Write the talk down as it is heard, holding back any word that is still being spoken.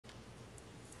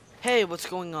Hey, what's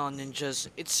going on, ninjas?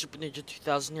 It's Super Ninja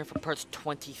 2000 here for parts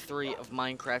 23 of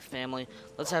Minecraft Family.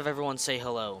 Let's have everyone say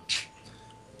hello.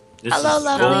 This Hello, is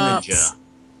Skull lovely. Ninja.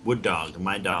 Wood Dog,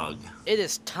 my dog. It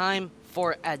is time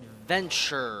for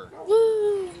adventure.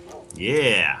 Woo!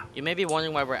 Yeah. You may be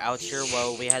wondering why we're out here.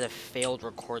 Well, we had a failed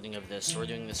recording of this, so we're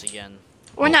doing this again.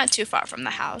 We're not too far from the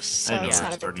house, so I know it's yeah.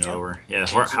 not we're a big starting deal. over. Yeah,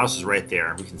 our house is right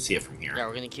there. We can see it from here. Yeah,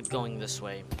 we're gonna keep going this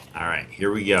way. Alright,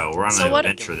 here we go. We're on So an what-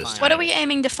 adventure this time. What are we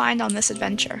aiming to find on this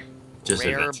adventure? Just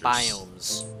Rare adventures.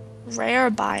 biomes. Rare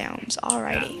biomes,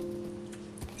 alrighty.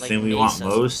 The Like thing we want mesas and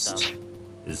most stuff.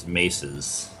 is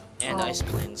mesas. And ice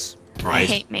planes. I Right?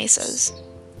 hate mesas.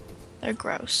 They're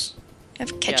gross. They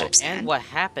have ketchup Yeah, and sand. what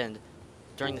happened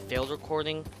during the failed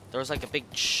recording, there was like a big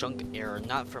chunk error.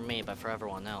 Not for me, but for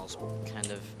everyone else. Kind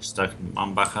of. Stuck in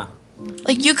Mambaka.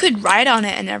 Like, you could ride on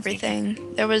it and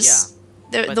everything. There was...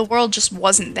 but- the world just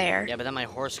wasn't there. Yeah, but then my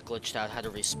horse glitched out. Had to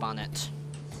respawn it.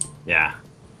 Yeah.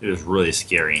 It was really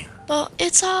scary. Well,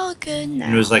 it's all good now.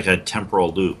 And it was like a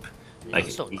temporal loop. Like,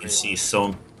 It's so you can great. see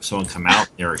someone come out,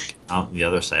 and they're out on the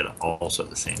other side also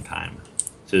at the same time.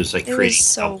 So it was like It was creating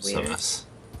so doubles of weird. us.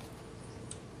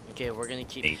 Okay, we're gonna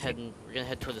keep Amazing. heading. We're gonna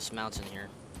head toward this mountain here.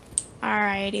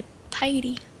 Alrighty,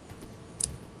 tidy.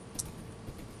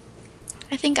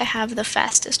 I think I have the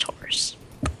fastest horse.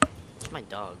 It's my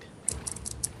dog.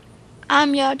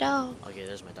 I'm your dog. Okay,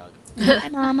 there's my dog. Hi,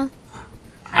 mama.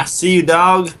 I see you,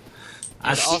 dog. I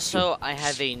And see you. also, I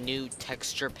have a new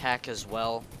texture pack as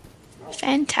well.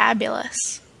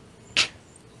 Fantabulous.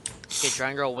 Okay,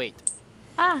 Dragon Girl, wait.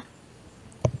 Ah,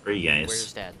 Where are you guys?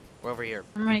 Where's Dad? We're over here.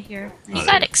 I'm right here. Oh,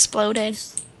 that exploded.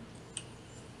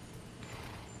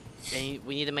 And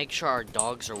we need to make sure our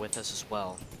dogs are with us as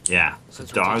well. Yeah, the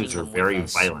Since we're dogs taking are them with very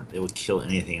us. violent. They would kill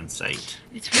anything in sight.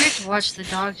 It's weird to watch the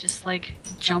dog just like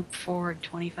jump forward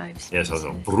 25 Yeah, steps. so it's a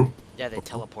brrr. Yeah, they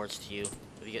teleports to you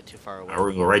if you get too far away.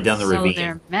 We're gonna go right down the So ravine.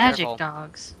 they're magic Careful.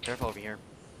 dogs. Careful over here.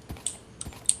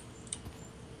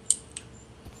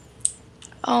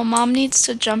 Oh, mom needs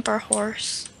to jump our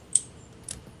horse.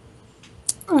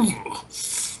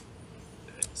 It's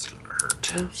gonna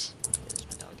hurt. Oops. There's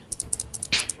my dog.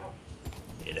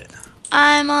 Hit it.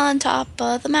 I'm on top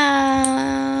of the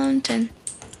mountain.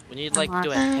 We need like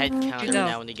do a head counter go?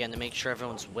 now and again to make sure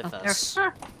everyone's with Up us.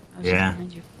 there. Ah, I was Yeah. just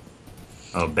behind you.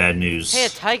 Oh, bad news. Hey, a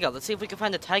taiga. Let's see if we can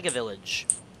find a taiga village.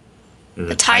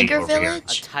 There's A tiger over here. A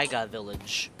village? taiga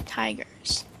village.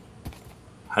 Tigers.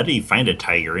 How do you find a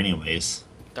tiger, anyways?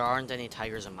 There aren't any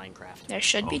tigers in Minecraft. There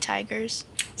should be Oh. tigers.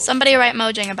 Somebody write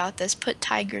Mojang about this. Put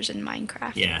tigers in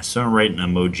Minecraft. Yeah, someone write an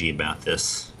emoji about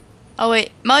this. Oh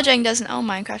wait, Mojang doesn't own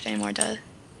Minecraft anymore, do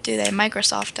they?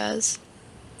 Microsoft does.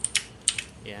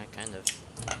 Yeah, kind of.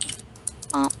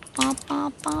 Bop, bop,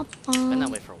 bop, bop, Been that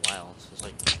bop. way for a while. Since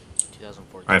like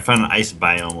 2014. Alright, I found an ice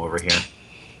biome over here.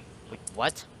 Wait,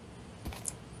 what?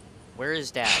 Where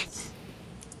is Dad?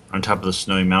 On top of the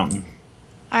snowy mountain.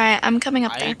 Alright, I'm coming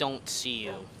up I there. don't see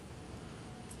you.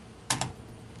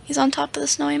 He's on top of the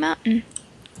snowy mountain.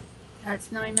 That's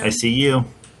snowy I mountain. see you.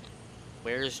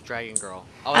 Where's Dragon Girl?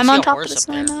 Oh, I I'm see on a top of horse the up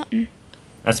snowy there. mountain.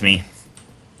 That's me.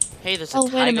 Hey, there's a Oh, wait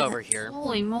a taiga minute. over here.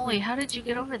 Holy moly, how did you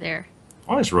get over there?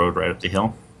 I always rode right up the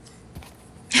hill.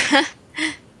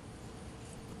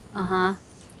 Uh-huh.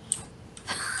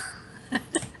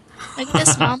 Like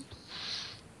this, mom.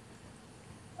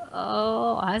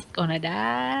 Oh, I was gonna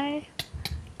die.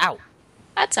 Ow!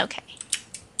 That's okay.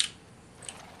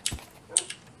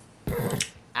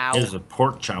 Ow! There's a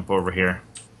pork chop over here.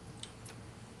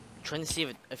 Trying to see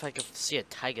if I can see a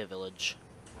taiga village.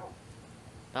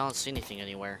 I don't see anything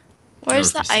anywhere.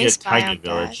 Where's Or the if you see ice a tiger biome, Dad?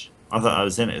 village. I thought I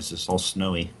was in it. It's just all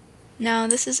snowy. No,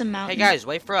 this is a mountain. Hey guys,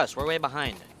 wait for us. We're way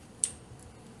behind.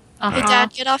 Uh-huh. Hey,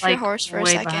 Dad, get off your Like, horse for a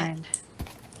way second. behind.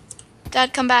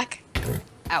 Dad, come back.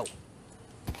 Ow!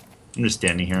 I'm just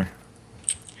standing here.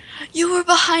 You were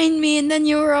behind me and then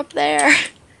you were up there.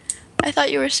 I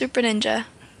thought you were Super Ninja.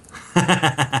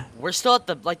 We're still at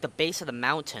the the base of the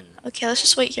mountain. Okay, let's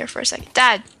just wait here for a second.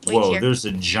 Dad, wait Whoa, here. there's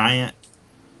a giant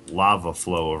lava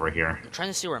flow over here. I'm trying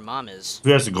to see where Mom is. Who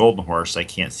has a golden horse? I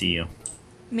can't see you.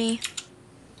 Me.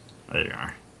 There you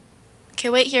are. Okay,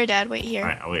 wait here, Dad. Wait here.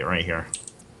 Alright, I'll wait right here.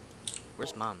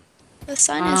 Where's Mom? The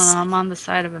sun I is. don't know, I'm on the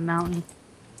side of a mountain.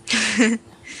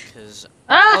 Because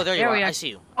Ah, oh, there you are. we I see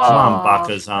you. Come on, Oh,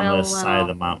 Baka's on the fell side of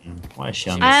the out. mountain. Why is she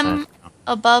on the I'm- side?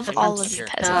 Above Come all on, of you here.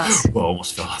 peasants. Whoa,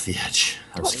 almost fell off the edge.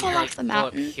 That was Don't fall Like, off the go up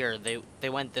mountain. here. They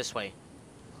went this way.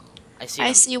 I see. I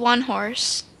them. see one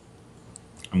horse.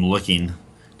 I'm looking to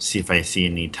see if I see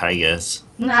any tigers.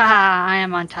 Nah, I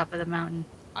am on top of the mountain.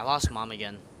 I lost Mom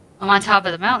again. I'm on top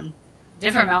of the mountain.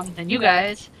 Different mountain than you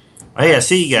guys. Oh yeah, I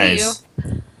see you See guys.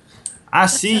 I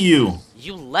see you.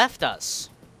 You left us.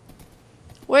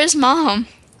 Where's Mom?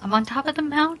 I'm on top of the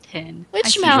mountain. Which I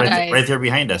see you mountain? guys. Right there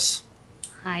behind us.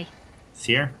 Hi.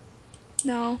 See her?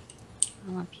 No.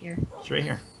 I'm up here. She's right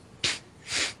here.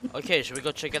 Okay, should we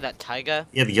go check out that taiga?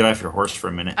 You have to get off your horse for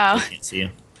a minute. Oh. I can't see you.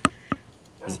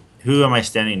 Who am I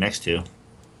standing next to?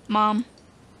 Mom.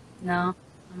 No,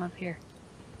 I'm up here.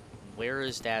 Where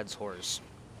is Dad's horse?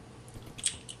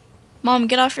 Mom,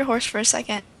 get off your horse for a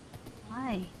second.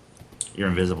 Why? You're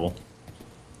invisible.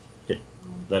 Hit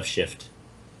left shift.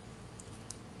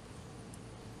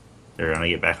 There, gonna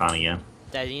get back on again.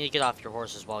 Dad, you need to get off your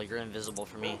horse as well. You're invisible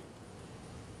for me.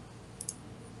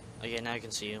 Okay, now I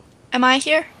can see you. Am I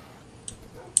here?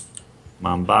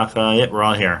 Mambaka, yep, we're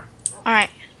all here. Alright.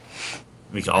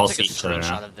 We can I all took see a each other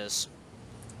screenshot now. of this.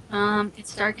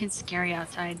 It's dark and scary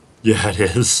outside. Yeah, it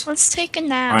is. Let's take a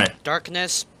nap. Alright.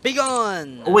 Darkness, be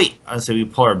gone! Oh, wait. I said we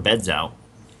pull our beds out.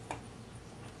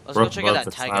 Let's We're go up check out above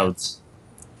that the taiga. clouds.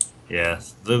 Yeah.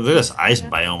 Look at this ice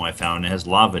biome I found. It has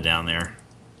lava down there.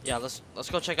 Yeah, let's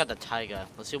go check out the taiga.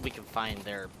 Let's see what we can find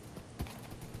there.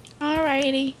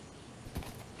 Alrighty.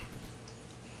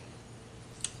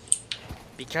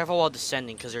 Be careful while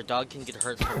descending, because your dog can get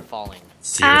hurt from falling.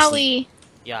 Seriously.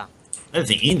 Owie. Yeah.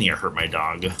 Anything in there hurt my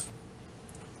dog.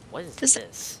 What is Does-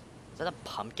 this? Is that a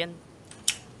pumpkin?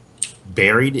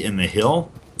 Buried in the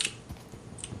hill?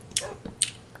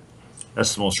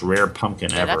 That's the most rare pumpkin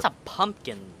Yeah, ever. that's a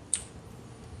pumpkin.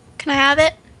 Can I have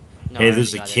it? No, Hey, I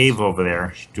there's a already got cave it. over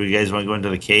there. Do you guys want to go into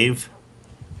the cave?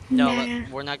 No, Nah.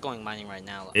 we're not going mining right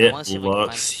now. I It wanna see if we can find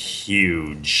looks something.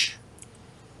 huge.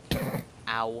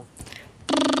 Ow.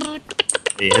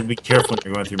 Hey, you have to be careful when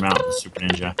you're going through mountains, Super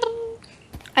Ninja.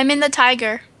 I'm in the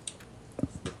tiger.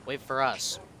 Wait for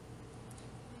us.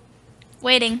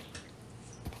 Waiting.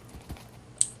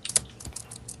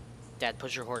 Dad,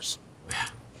 push your horse.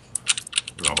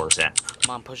 Where's my horse at?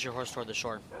 Mom, push your horse toward the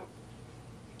shore.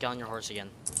 Get on your horse again.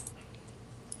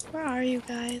 Where are you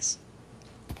guys?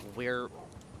 We're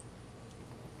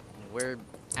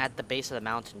at the base of the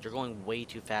mountain. You're going way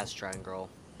too fast, Dragon Girl.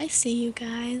 I see you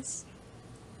guys.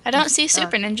 I don't see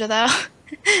Super Ninja though.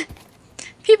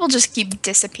 People just keep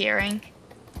disappearing.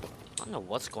 I don't know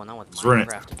what's going on with So we're in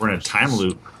Minecraft. we're in a time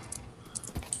loop.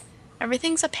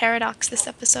 Everything's a paradox this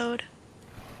episode.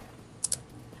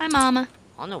 Hi, Mama.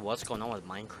 I don't know what's going on with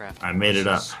Minecraft. I made it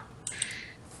up.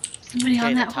 Somebody Okay,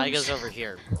 on the that taiga's horse. over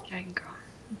here. Dragon girl.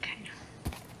 Okay.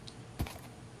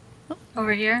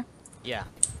 Over here? Yeah,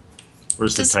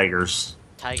 Where's the Does- tigers?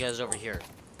 taiga is over here.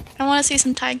 I want to see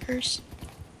some tigers.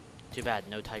 Too bad,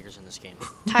 no tigers in this game.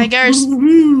 Tigers.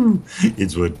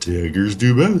 It's what tigers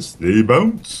do best. They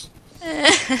bounce.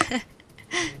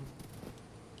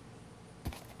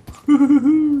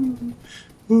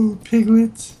 Oh,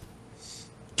 piglets.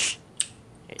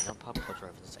 Hey, no pop culture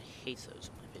references. I hate those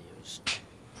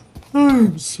in my videos.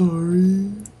 I'm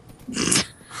sorry.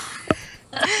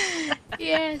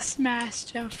 Yes,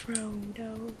 Master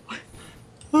Frodo.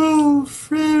 Oh,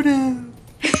 Frodo.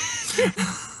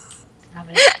 Have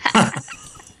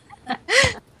it.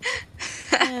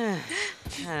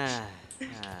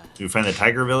 Did we find the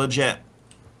tiger village yet?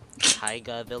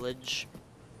 Taiga village.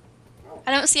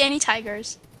 I don't see any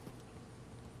tigers.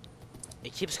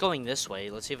 It keeps going this way.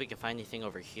 Let's see if we can find anything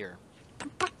over here.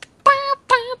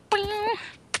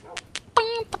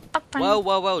 Whoa,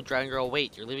 whoa, whoa, Dragon Girl,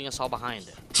 wait. You're leaving us all behind.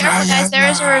 Careful, guys. There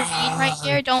is a ravine right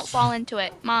here. Don't fall into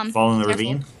it. Mom. Fall in the careful.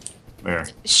 ravine? Where?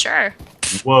 Sure.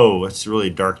 Whoa, it's really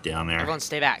dark down there. Everyone,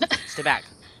 stay back. Stay back.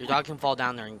 Your dog can fall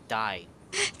down there and die.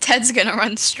 Ted's gonna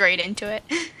run straight into it.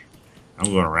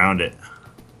 I'm going around it.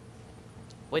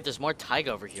 Wait, there's more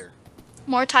taiga over here.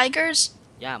 More tigers?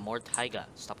 Yeah, more taiga.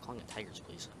 Stop calling it tigers,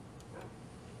 please.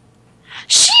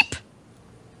 Sheep!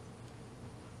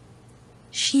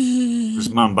 Sheep. There's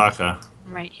Mambaka.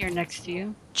 I'm right here next to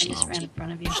you. I just Oh. ran in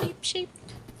front of you. Sheep, sheep,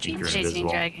 Think I'm you're chasing invisible.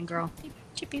 Dragon Girl.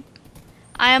 sheep.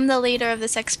 I am the leader of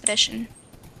this expedition.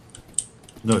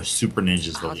 No, Super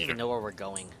Ninja's I the don't even leader. know where we're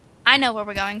going. I know where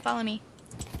we're going. Follow me.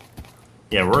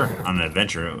 Yeah, we're on an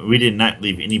adventure. We did not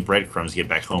leave any breadcrumbs to get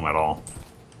back home at all.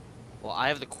 Well, I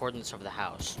have the coordinates of the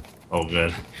house. Oh,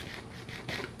 good.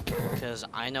 Because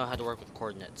I know how to work with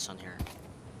coordinates on here.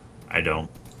 I don't.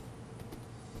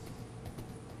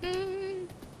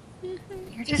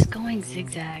 You're just going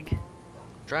zigzag.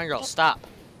 Dragon Girl, stop.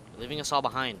 You're leaving us all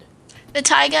behind. The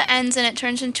taiga ends and it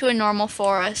turns into a normal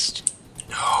forest.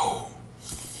 No.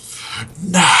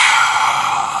 No.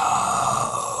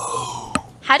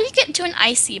 How do you get into an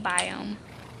icy biome?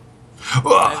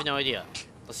 I have no idea.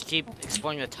 Let's keep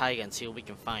exploring the taiga and see what we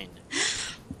can find.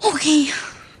 Okay.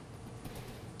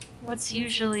 What's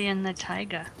usually in the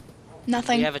taiga?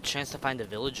 Nothing. We have a chance to find a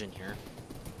village in here.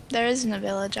 There isn't a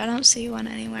village. I don't see one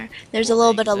anywhere. There's a Well,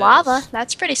 little it bit of lava. exists.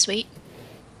 That's pretty sweet.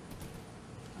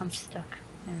 I'm stuck.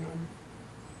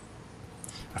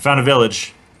 I found a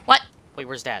village. What? Wait,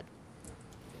 where's Dad?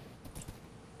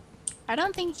 I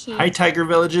don't think he. Hi, tiger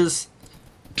villages.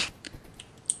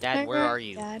 Dad, where are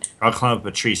you? Dad. I'll climb up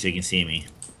a tree so you can see me.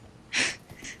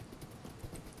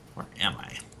 Where am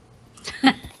I?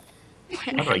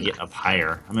 How do I get up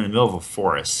higher? I'm in the middle of a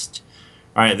forest.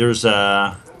 All right, there's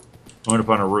a. I went up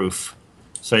on a roof,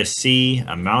 so I see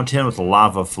a mountain with a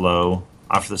lava flow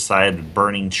off to the side of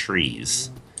burning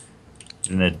trees.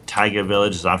 And the taiga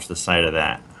village is off to the side of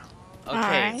that. Okay.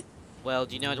 Alright. Well,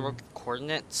 do you know how to work with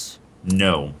coordinates?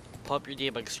 No. Pull up your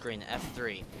debug screen,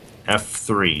 F3.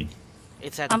 F3.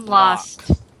 It's at I'm block.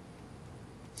 lost. All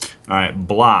right,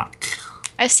 block.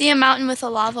 I see a mountain with a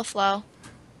lava flow.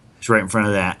 It's right in front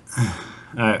of that.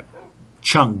 All right,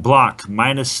 chunk block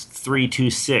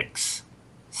 -326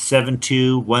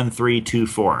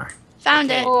 721324.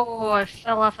 Found Okay. it. Oh, I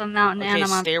fell off a mountain Okay, and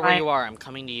I'm on stay fire. where you are. I'm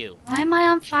coming to you. Why am I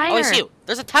on fire? Oh, I see you.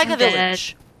 There's a taiga I'm dead.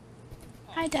 village.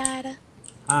 Hi, Dad.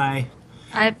 Hi.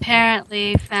 I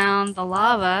apparently found the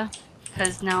lava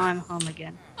because now I'm home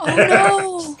again. Oh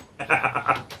no!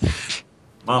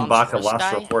 Mom Mom's Baka first lost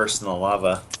her guy? horse in the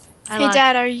lava. I Hey, lost-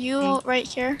 Dad, are you right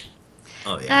here?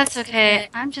 Oh yeah. That's okay.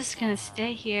 I'm just gonna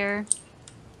stay here.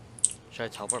 Should I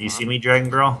teleport You Mom? see me, Dragon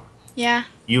Girl? Yeah.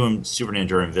 You and Super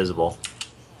Ninja are invisible.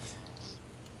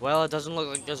 Well, it doesn't look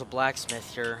like there's a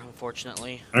blacksmith here,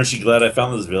 unfortunately. Aren't you glad I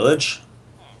found this village?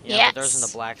 Yeah, but there isn't Yes.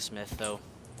 a blacksmith, though.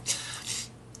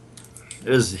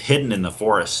 It is hidden in the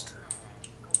forest.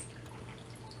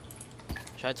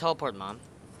 Should I teleport Mom?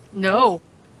 No,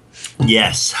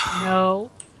 Yes. no,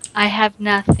 I have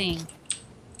nothing.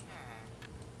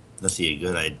 That's a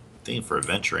good thing for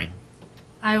adventuring.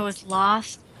 I was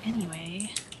lost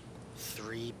anyway.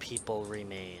 3 people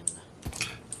remain.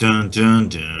 Dun dun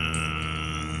dun.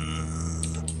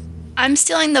 I'm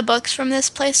stealing the books from this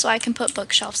place so I can put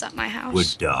bookshelves at my house.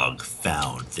 Wood Dog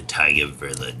found the tiger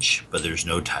village, but there's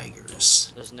no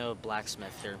tigers. There's no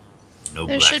blacksmith here. There No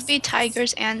black. should be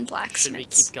tigers and Should we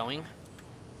blacksmiths. keep going?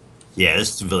 Yeah,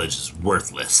 this village is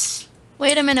worthless.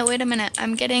 Wait a minute.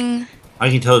 I'm getting... I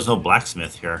can tell there's no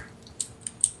blacksmith here.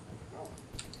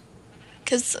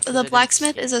 Because I the didn't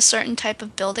blacksmith see it. is a certain type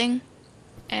of building.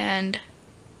 And...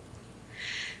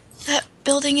 that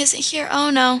building isn't here.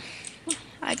 Oh no.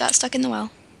 I got stuck in the well.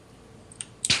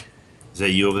 Is that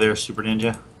you over there, Super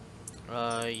Ninja?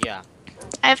 Yeah.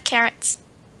 I have carrots.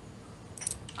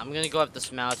 I'm gonna go up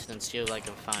this mountain and see what I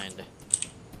can find.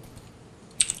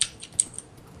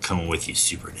 Coming with you,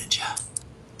 Super Ninja.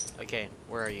 Okay,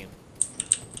 where are you?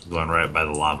 Going right by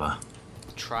the lava.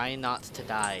 Try not to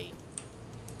die.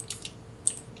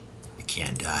 I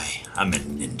can't die. I'm a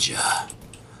ninja.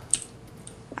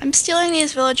 I'm stealing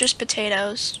these villagers'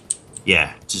 potatoes.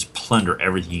 Yeah, just plunder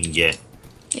everything you can get.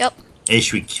 Yep. Hey,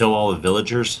 should we kill all the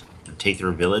villagers and take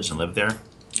their village and live there?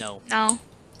 No. No.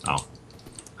 Oh.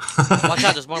 Watch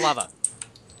out, there's more lava.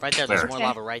 Right there, there's Where? more Okay.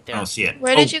 lava right I there. don't see it.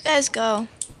 Where did you guys go?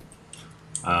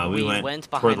 We We went, went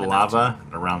toward behind the the lava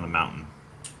and around the mountain.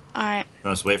 Alright. You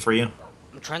want us to wait for you?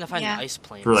 I'm trying to find Yeah. the ice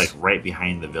plains. We're like right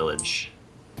behind the village.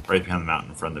 Right behind the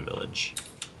mountain in front of the village.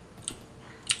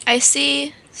 I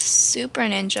see Super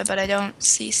Ninja, but I don't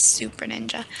see Super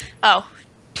Ninja. Oh.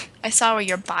 I saw where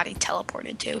your body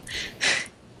teleported to.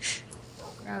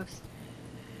 Gross.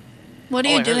 What are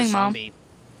Oh, I you heard a doing, Mom? zombie.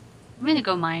 I'm gonna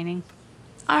go mining.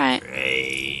 Alright.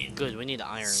 Great. Good, we need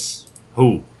iron.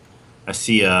 Ooh, I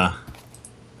see a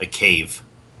cave.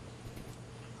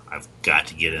 I've got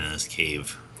to get in this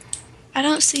cave, I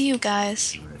don't see you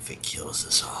guys. even if it kills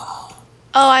us all.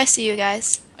 Oh, I see you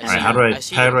guys. I All see right, how do your- I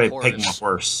see how do your I peg my horse.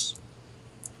 horse?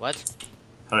 What?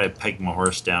 How do I peg my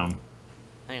horse down?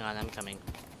 Hang on, I'm coming.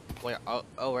 Where? Oh,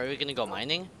 are we gonna go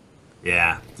mining?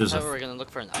 Yeah, I there's thought we a. were gonna look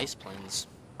for an ice plains.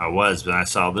 I was, but I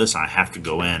saw this. And I have to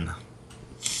go in.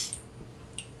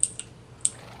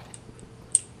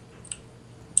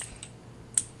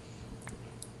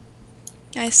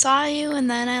 I saw you and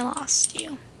then I lost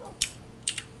you.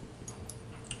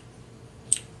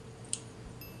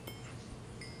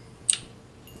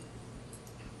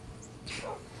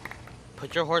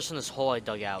 Put your horse in this hole I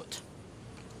dug out.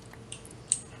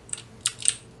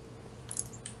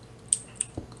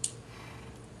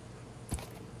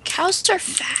 Cows are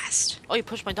fast. Oh, you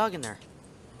pushed my dog in there.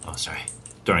 Oh, sorry.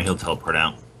 Darn, he'll teleport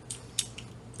out.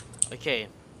 Okay.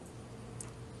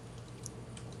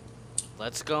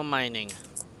 Let's go mining.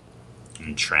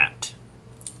 I'm trapped.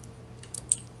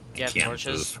 You have Can't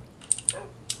torches? move.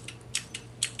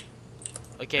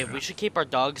 Okay, we should keep our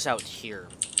dogs out here.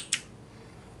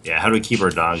 Yeah, how do we keep our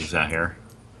dogs out here?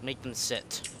 Make them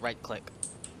sit. Right click.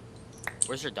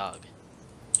 Where's your dog?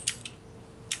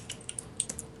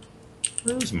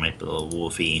 Where's my little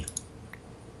wolfie?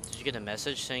 Did you get a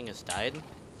message saying it's died?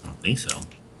 I don't think so.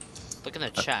 Look in the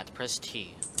chat. Press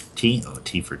T. T? Oh,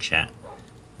 T for chat.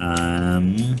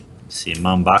 Let's see.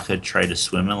 Mambaka tried to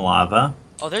swim in lava.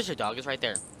 Oh, there's your dog. It's right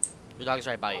there. Your dog's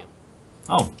right by you.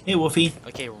 Oh, hey, Wolfie.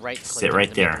 Okay, right click. Sit it right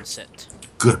to there. Make them sit.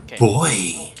 Good Okay.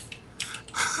 boy.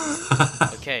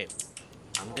 Okay.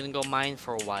 I'm gonna go mine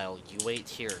for a while. You wait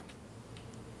here.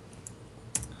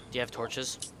 Do you have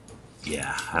torches?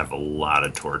 Yeah, I have a lot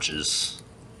of torches.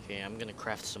 Okay, I'm gonna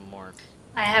craft some more.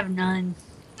 I have none.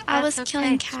 I was That's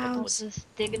killing okay. We'll cows.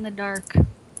 just dig in the dark.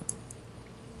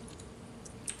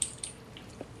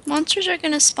 Monsters are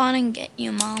gonna spawn and get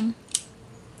you, Mom.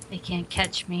 They can't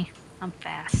catch me. I'm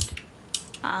fast.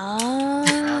 I've Ah.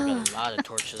 got a lot of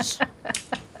torches.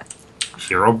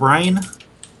 Herobrine?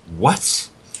 What?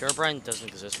 Herobrine doesn't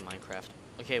exist in Minecraft.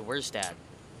 Okay, where's Dad?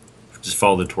 Just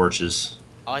follow the torches.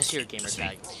 Oh, I see your gamer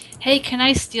tag. Hey, can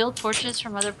I steal torches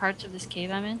from other parts of this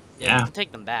cave I'm in? Yeah, Yeah. you can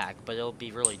take them back, but it'll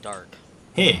be really dark.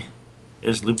 Hey, it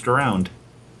just looped around.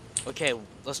 Okay,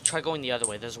 let's try going the other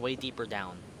way. There's way deeper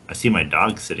down. I see my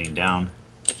dog sitting down.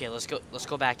 Okay, let's go. Let's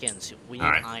go back in. So we need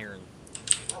Alright. iron.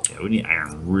 Yeah, we need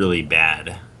iron really bad.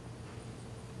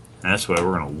 And that's why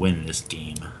we're gonna win this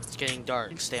game. It's getting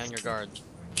dark. Stay on your guard.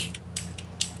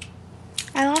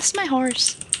 I lost my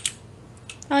horse.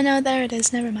 Oh no, there it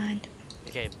is. Never mind.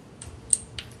 Okay.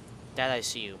 Dad, I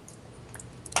see you.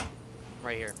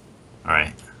 Right here.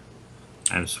 Alright.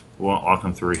 I'm just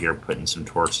walking through here, putting some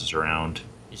torches around.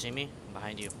 You see me? I'm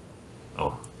behind you.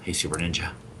 Oh, hey, Super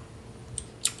Ninja.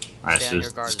 Alright, Stay so on this,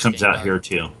 your guard, this it's comes getting out dark. here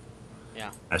too.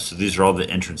 Yeah. Alright, so these are all the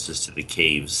entrances to the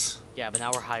caves. Yeah, but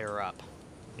now we're higher up.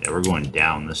 Yeah, we're going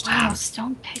down this time. Wow,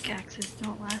 stone pickaxes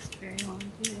don't last very long,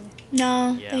 do they?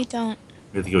 No, Yeah. they don't.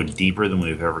 We have to go deeper than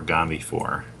we've ever gone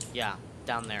before. Yeah,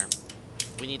 down there.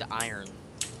 We need iron.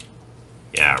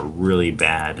 Yeah, really I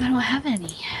bad. don't have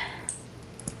any.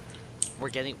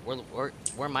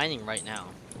 We're mining right now.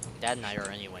 Dad and I are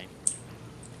anyway.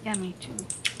 Yeah, me too.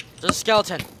 There's a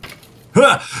skeleton.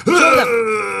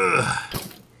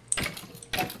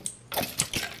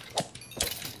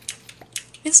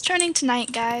 It's turning to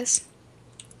night, guys.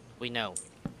 We know.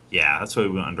 Yeah, that's why we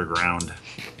went underground.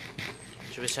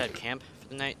 Should we set up camp for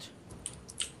the night?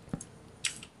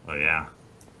 Oh yeah.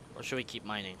 Or should we keep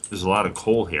mining? There's a lot of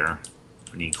coal here.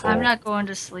 We need coal. I'm not going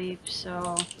to sleep,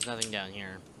 so There's nothing down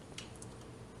here.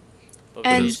 But we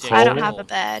And can stay I don't cool. have a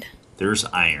bed. There's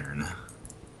iron.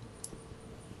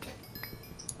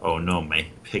 Oh no, my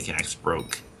pickaxe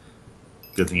broke.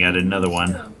 Good thing I had another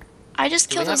one. I just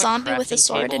Do we killed a have a zombie with a crafting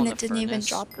sword table and in it the didn't even furnace?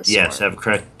 drop the sword. Yes, I have a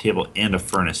craft table and a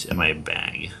furnace in my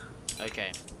bag.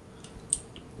 Okay.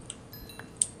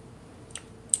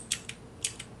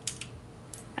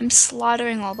 I'm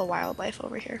slaughtering all the wildlife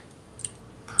over here.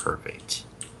 Perfect.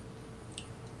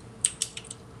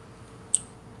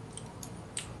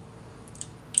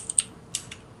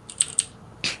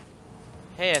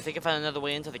 Hey, I think I found another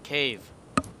way into the cave.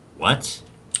 What?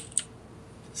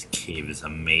 This cave is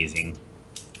amazing.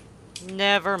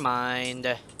 Never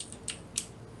mind.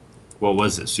 What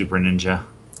was it, Super Ninja?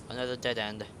 Another dead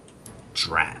end.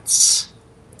 Drats.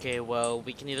 Okay, well,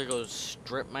 we can either go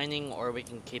strip mining or we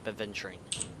can keep adventuring.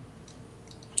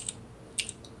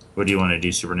 What do you want to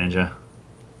do, Super Ninja?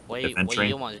 What do Adventuring?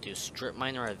 you want to do? Strip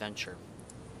mine or adventure?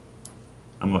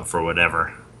 I'm up for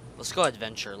whatever. Let's go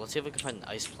adventure. Let's see if we can find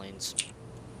ice plains.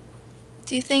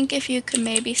 Do you think if you could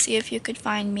maybe see if you could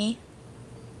find me?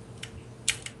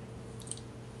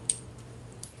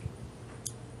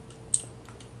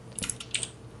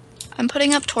 I'm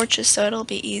putting up torches so it'll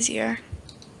be easier.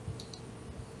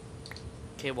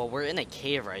 Okay, well, we're in a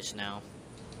cave right now.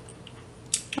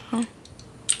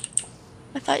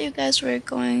 I thought you guys were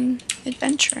going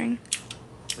adventuring.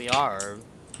 We are.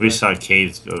 We saw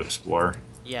caves to go explore.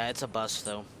 Yeah, it's a bus,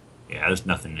 though. Yeah, there's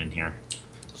nothing in here.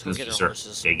 Let's go Let's get our start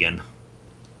horses. digging.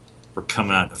 We're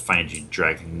coming out to find you,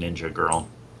 Dragon Ninja Girl.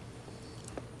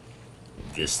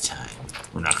 This time,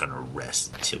 we're not gonna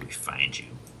rest until we find you.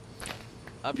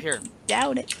 Up here.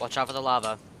 Doubt it. Watch out for the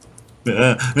lava.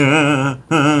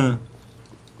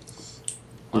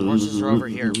 Our horses are over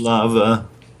here. Lava.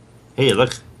 Hey,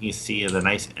 look. You see the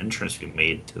nice entrance we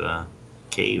made to the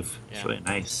cave. It's Yeah. really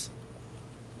nice.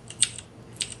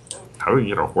 How do we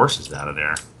get our horses out of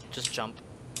there? Just jump.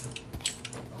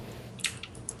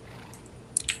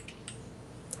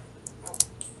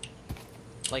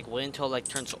 Like, wait until, like,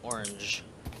 turns orange.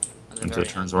 on the Until very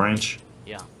it turns end. orange?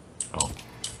 Yeah. Oh.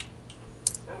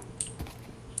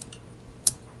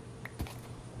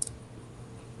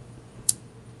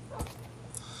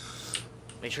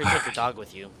 Make sure you take your dog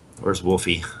with you. Where's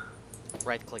Wolfie?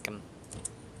 Right click him.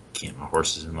 Can't, my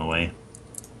horse is in the way.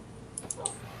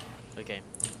 Okay.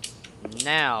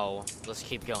 Now, let's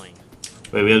keep going.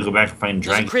 Wait, we gotta go back and find There's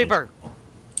dragon. a creeper!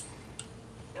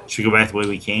 Should we go back the way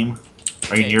we came?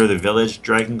 Are you Okay. near the village,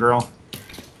 Dragon Girl?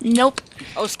 Nope.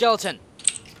 Oh, skeleton!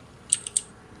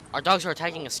 Our dogs are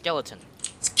attacking a skeleton.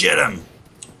 Let's get him!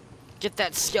 Get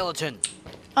that skeleton!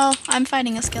 Oh, I'm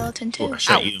fighting a skeleton Oh, too. I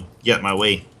shot Ow. you. Get in my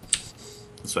way.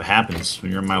 That's what happens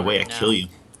when you're in my way. I No. kill you.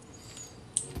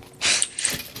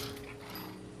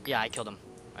 Yeah, I killed him.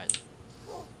 Alright.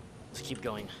 Let's keep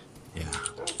going. Yeah.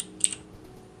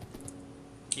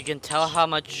 You can tell how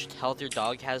much health your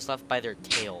dog has left by their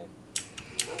tail.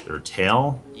 Their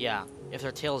tail? Yeah. If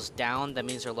their tail is down, that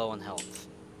means they're low on health.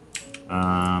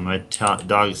 My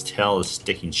dog's tail is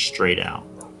sticking straight out.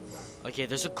 Okay,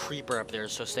 there's a creeper up there,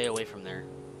 so stay away from there.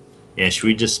 Yeah, should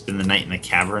we just spend the night in the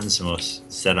caverns and we'll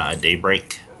set out a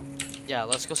daybreak? Yeah,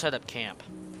 let's go set up camp.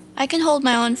 I can hold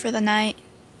my own for the night,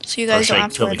 so you guys should don't I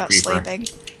have to kill worry the about creeper? sleeping.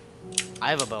 I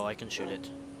have a bow, I can shoot it.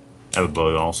 I have a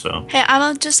bow also. Hey,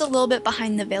 I'm just a little bit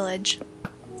behind the village.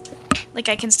 Like,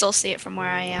 I can still see it from where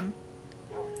I am.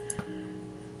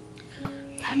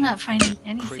 I'm not finding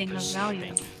anything of Creeper's value.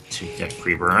 sleeping. Take that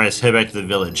creeper. Alright, let's head back to the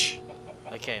village.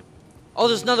 Okay. Oh,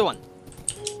 there's another one!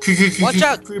 Watch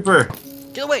out! Creeper!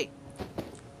 Get away!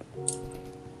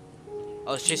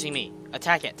 Oh, it's chasing me.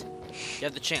 Attack it. You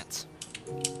have the chance.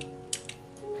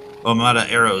 Oh, I'm out of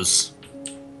arrows.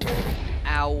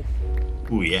 Ow.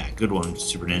 Ooh, yeah, good one,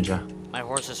 Super Ninja. My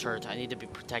horse is hurt. I need to be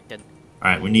protected.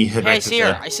 Alright, we need to head Hey, I back to see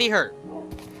her. the... I see her.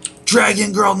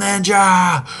 Dragon Girl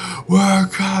Ninja! We're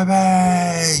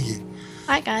coming!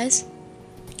 Hi, guys.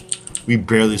 We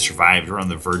barely survived. We're on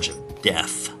the verge of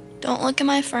death. Don't look at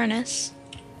my furnace.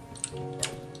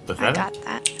 Look I at got it?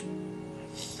 that.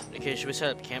 Okay, should we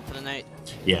set up camp for the night?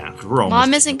 Yeah, 'cause we're almost...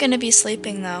 Mom isn't gonna be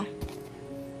sleeping, though.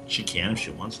 She can if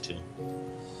she wants to.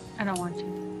 I don't want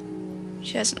to.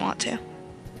 She doesn't want to.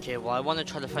 Okay, well, I want to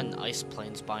try to find an ice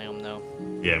plains biome, though.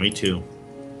 Yeah, me too.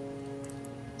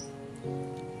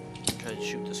 Try to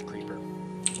shoot this creeper.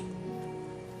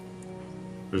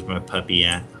 Where's my puppy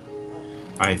at?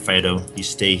 Alright, Fido, you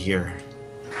stay here.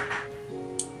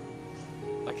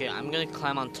 Okay, I'm gonna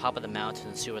climb on top of the mountain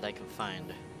and see what I can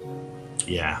find.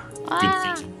 Yeah, Ah.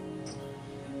 good thinking.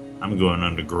 I'm going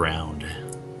underground.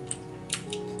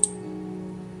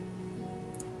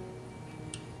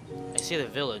 I see the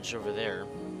village over there.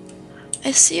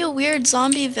 I see a weird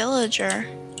zombie villager.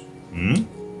 Hmm?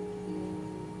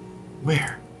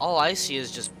 Where? All I see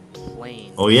is just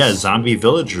plains. Oh yeah, zombie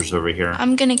villagers over here.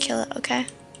 I'm gonna kill it, okay?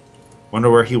 Wonder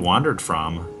where he wandered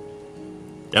from.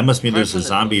 That must mean Right there's from a the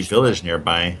zombie village, village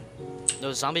nearby.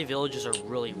 Those zombie villages are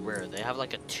really rare. They have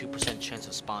like a 2% chance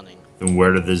of spawning. Then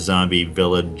where did the zombie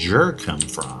villager come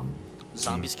from?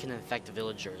 Zombies can infect the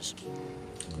villagers.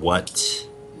 What?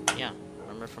 Yeah,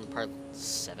 remember from part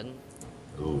 7?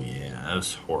 Oh yeah, that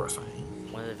was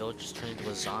horrifying. One of the villagers turned into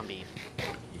a zombie.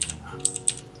 Yeah.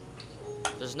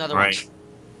 There's another Right. one.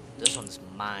 This one's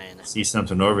mine. See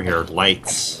something over here.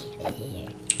 Lights.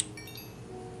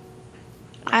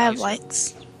 I have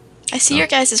lights. I see Oh. your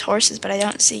guys' horses, but I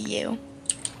don't see you.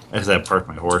 As I parked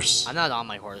my horse. I'm not on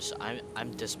my horse.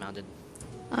 I'm dismounted.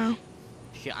 Oh.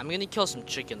 Okay, I'm gonna kill some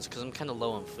chickens because I'm kind of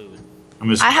low on food. I'm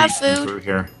just I have creeping food. through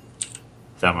here.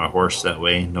 Without my horse, that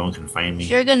way no one can find me. If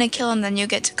you're gonna kill them, then you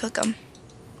get to cook them.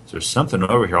 There's something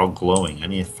over here all glowing. I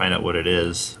need to find out what it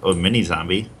is. Oh, mini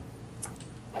zombie.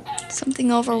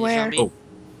 Something over Mini where? zombie. Oh.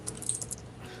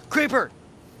 Creeper!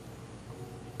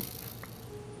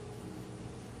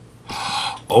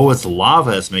 Oh, it's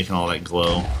lava that's making all that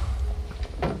glow.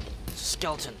 It's a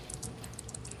skeleton.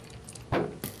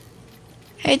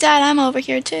 Hey, Dad, I'm over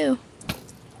here too.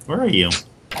 Where are you?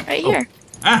 Right Oh. here.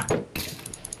 Ah!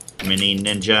 Mini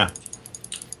ninja.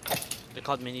 They're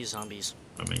called mini zombies.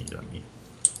 Oh, mini zombie.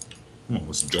 I'm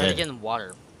almost Try to dead. get in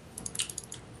water.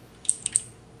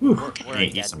 Whew. Where I are need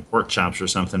you to eat dead? some pork chops or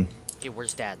something. Okay,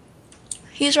 where's Dad?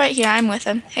 He's right here. I'm with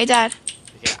him. Hey, Dad.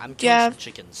 Okay, I'm Do you killing have- some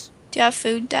chickens. Do you have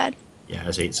food, Dad? Yeah, I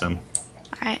just ate some.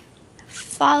 Alright.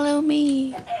 Follow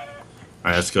me.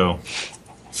 Alright, let's go.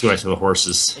 Let's go back to the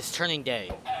horses. It's turning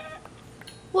day.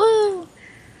 Woo!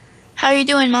 How are you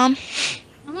doing, Mom?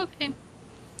 I'm okay.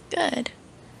 Good.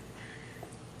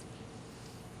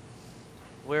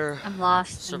 We're I'm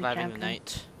lost. surviving in the the cabin.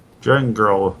 night. Dragon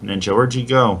Girl Ninja, where'd you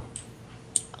go?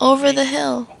 Over the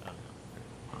hill.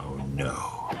 Oh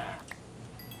no.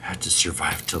 I have to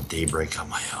survive till daybreak on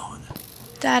my own.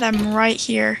 Dad, I'm right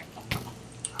here.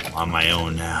 I'm on my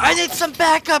own now. I need some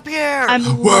backup here! I'm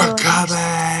We're literally-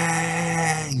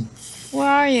 coming! Where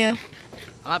are you?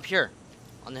 I'm up here.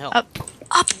 On the hill. Up.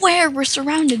 Up where? We're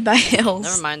surrounded by hills.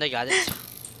 Never mind, I got it.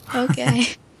 Okay.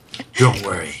 Don't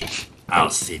worry. I'll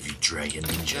save you, Dragon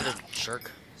Another Ninja.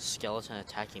 jerk skeleton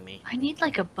attacking me. I need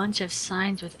like a bunch of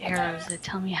signs with arrows that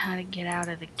tell me how to get out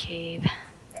of the cave.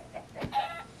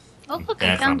 Oh I'm look, I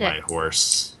back on found my it.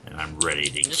 horse, and I'm ready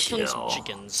to I'm just killing some kill.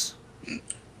 chickens.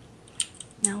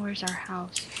 Now where's our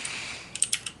house?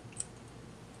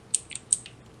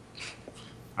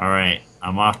 Alright,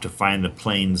 I'm off to find the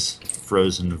plains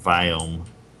frozen biome.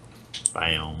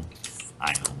 Biome.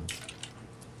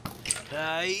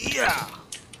 Yeah.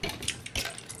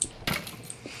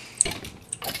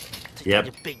 Yep.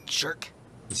 You big jerk.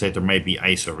 Looks like there might be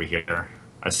ice over here.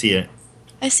 I see it.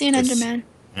 I see an Yes. Enderman.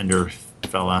 Ender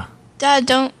fella. Dad,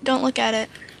 don't look at it.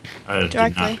 I did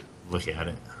Directly. not look at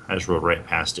it. I just rode right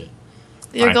past it.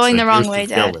 You're Alright, going so the wrong here's way,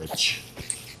 the Dad. Village.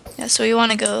 Yeah, so we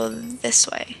want to go this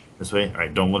way. This way?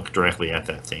 Alright, don't look directly at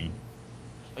that thing.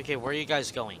 Okay, where are you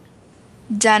guys going?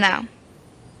 Dunno.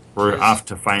 We're Yes. off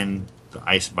to find the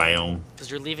ice biome. Because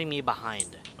you're leaving me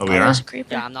behind. Oh, we are? There's a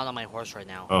creeper. Yeah, I'm not on my horse right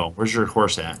now. Oh, where's your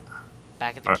horse at?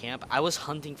 Back at the camp, I was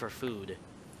hunting for food.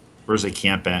 Where's the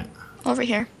camp at? Over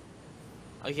here.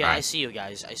 Okay, Alright. I see you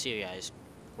guys. I see you guys.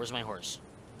 Where's my horse?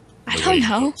 I The don't way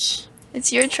know. goes.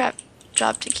 It's your job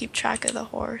to keep track of the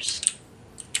horse.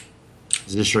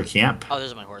 Is this your camp? Oh,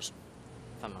 there's my horse.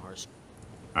 Found my horse.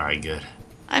 Alright, good.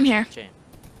 I'm here. Okay.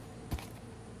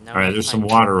 Now Alright, we there's find- some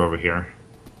water over here.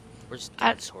 Where's I-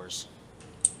 Dad's horse?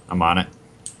 I'm on it.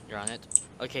 You're on it?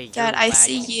 Okay, you're Dad, I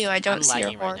see lagging. you. I don't I'm see your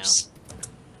lagging right now. horse.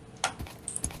 I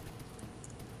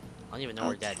don't even know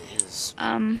where Dad is.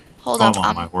 Hold Oh, up. I'm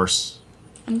on my horse.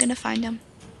 I'm gonna find him.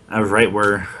 I was right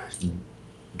where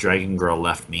Dragon Girl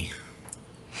left me.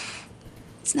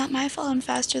 It's not my fault I'm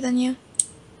faster than you.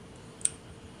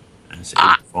 I didn't say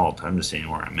it's your fault. I'm just saying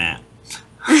where I'm at.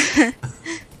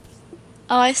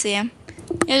 Oh, I see him.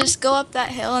 Yeah, just go up that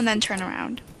hill and then turn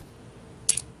around.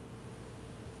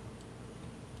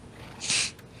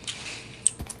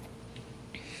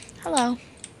 Hello.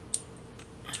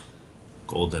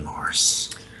 Golden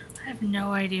horse. I have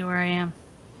no idea where I am.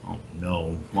 Oh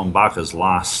no, Mombaka's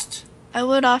lost. I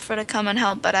would offer to come and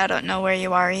help, but I don't know where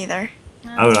you are either.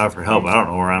 I would offer help. I don't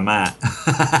know where I'm at.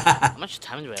 How much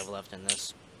time do we have left in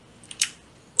this?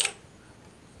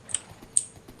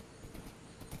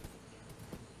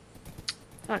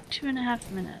 About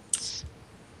 2.5 minutes.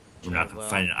 We're not gonna Well,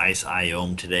 find an ice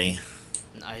biome today.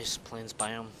 an ice plains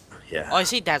biome. Yeah. Oh, I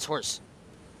see Dad's horse.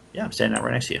 Yeah, I'm standing out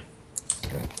right next to you.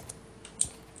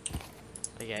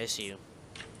 Okay, I see you.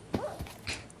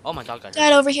 Oh, my dog got hurt.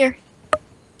 Dad, over here.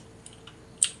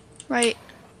 Right.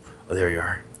 Oh, there you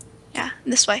are. Yeah,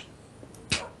 this way.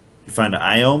 You find an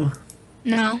iome?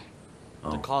 No.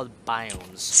 They're Oh, called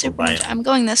biomes. Super biome. Ninja. I'm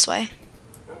going this way.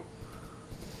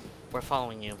 We're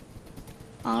following you.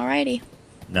 Alrighty.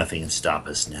 nothing can stop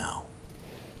us now.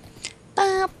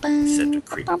 Except Except a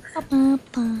creeper.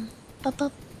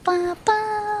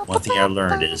 One thing I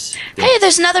learned is... Hey,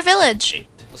 there's another village.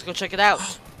 Let's go check it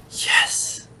out.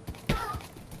 Yes!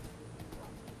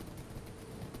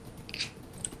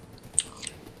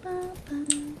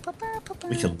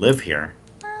 We can live here.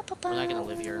 We're not gonna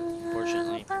live here,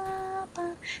 unfortunately.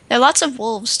 There are lots of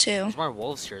wolves too. There's more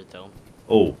wolves here, though.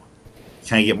 Oh.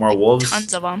 Can I get more wolves?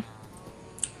 Tons of them.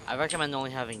 I recommend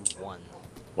only having one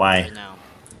Why? right now,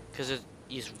 because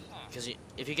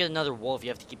if you get another wolf, you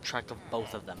have to keep track of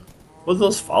both of them. Well,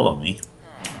 those follow me.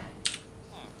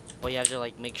 Well, you have to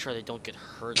like make sure they don't get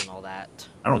hurt and all that.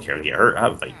 I don't care if they get hurt. I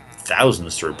have like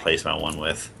thousands to replace my one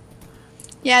with.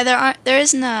 Yeah, there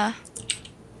isn't a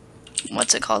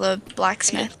what's it called, a Hey,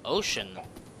 blacksmith. an ocean.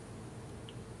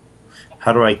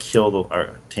 How do I kill the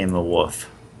or tame the wolf?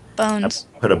 I Bones.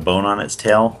 put a bone on its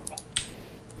tail.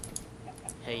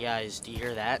 Hey guys, do you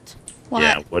hear that? What?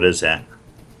 Yeah. What is that?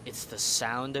 It's the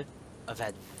sound of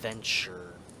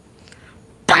adventure.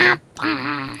 I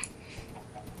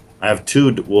have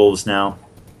two wolves now.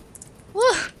 Woo.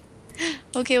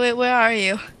 Okay, wait, where are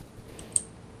you?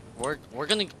 I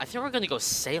think we're gonna go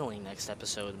sailing next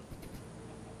episode.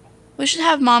 We should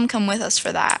have Mom come with us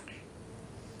for that.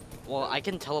 Well, I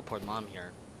can teleport Mom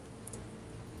here.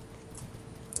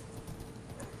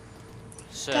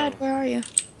 So, Dad, where are you?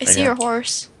 I Right see here. your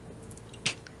horse.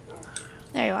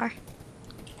 There you are.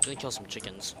 I'm gonna kill some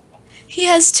chickens. He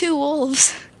has 2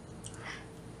 wolves.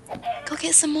 Go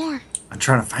get some more. I'm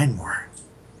trying to find more.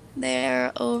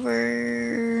 They're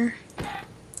over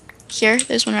here.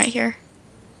 There's one right here.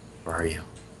 Where are you?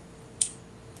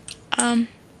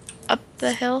 Up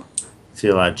the hill. See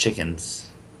a lot of chickens.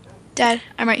 Dad,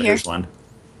 I'm right Oh, here. Here's one.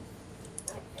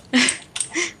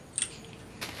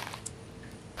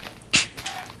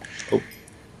 Oh.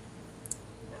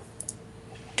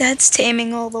 Dad's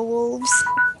taming all the wolves.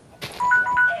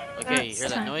 Okay, you hear That's that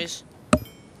fine. noise?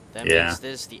 That Yeah. means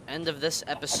this is the end of this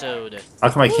episode. How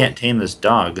come I can't tame this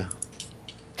dog?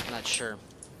 I'm not sure.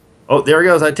 Oh, there it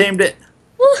goes. I tamed it.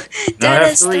 Woo! Now I Dad have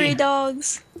has 3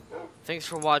 dogs. Thanks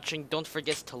for watching. Don't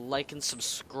forget to like and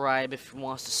subscribe if you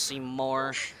want us to see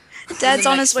more. Dad's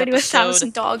on his next way to episode,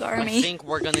 1,000 dog I army. think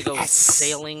we're gonna go Yes.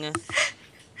 sailing.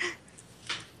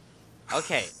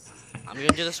 Okay, I'm gonna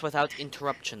do this without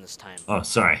interruption this time. Oh,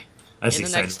 sorry. I was In the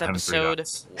excited next for having 3 episode,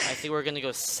 dogs. I think we're gonna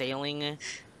go sailing.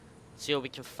 See what we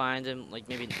can find in, like,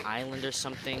 maybe an island or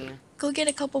something. Go get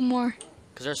a couple more.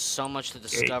 Because there's so much to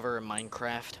discover in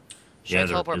Minecraft. Should Yeah, I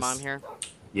there teleport is. Mom here?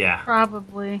 Yeah.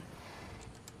 Probably.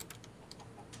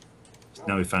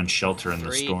 Now we found shelter in the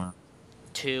 3, storm.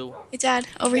 2. Hey, Dad,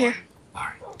 over here. All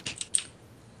right.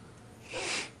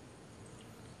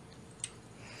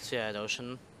 See that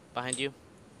ocean behind you?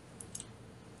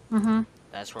 Mm-hmm.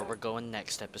 That's where we're going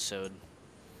next episode.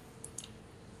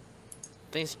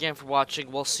 Thanks again for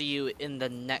watching. We'll see you in the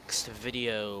next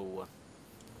video.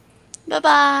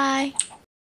 Bye-bye.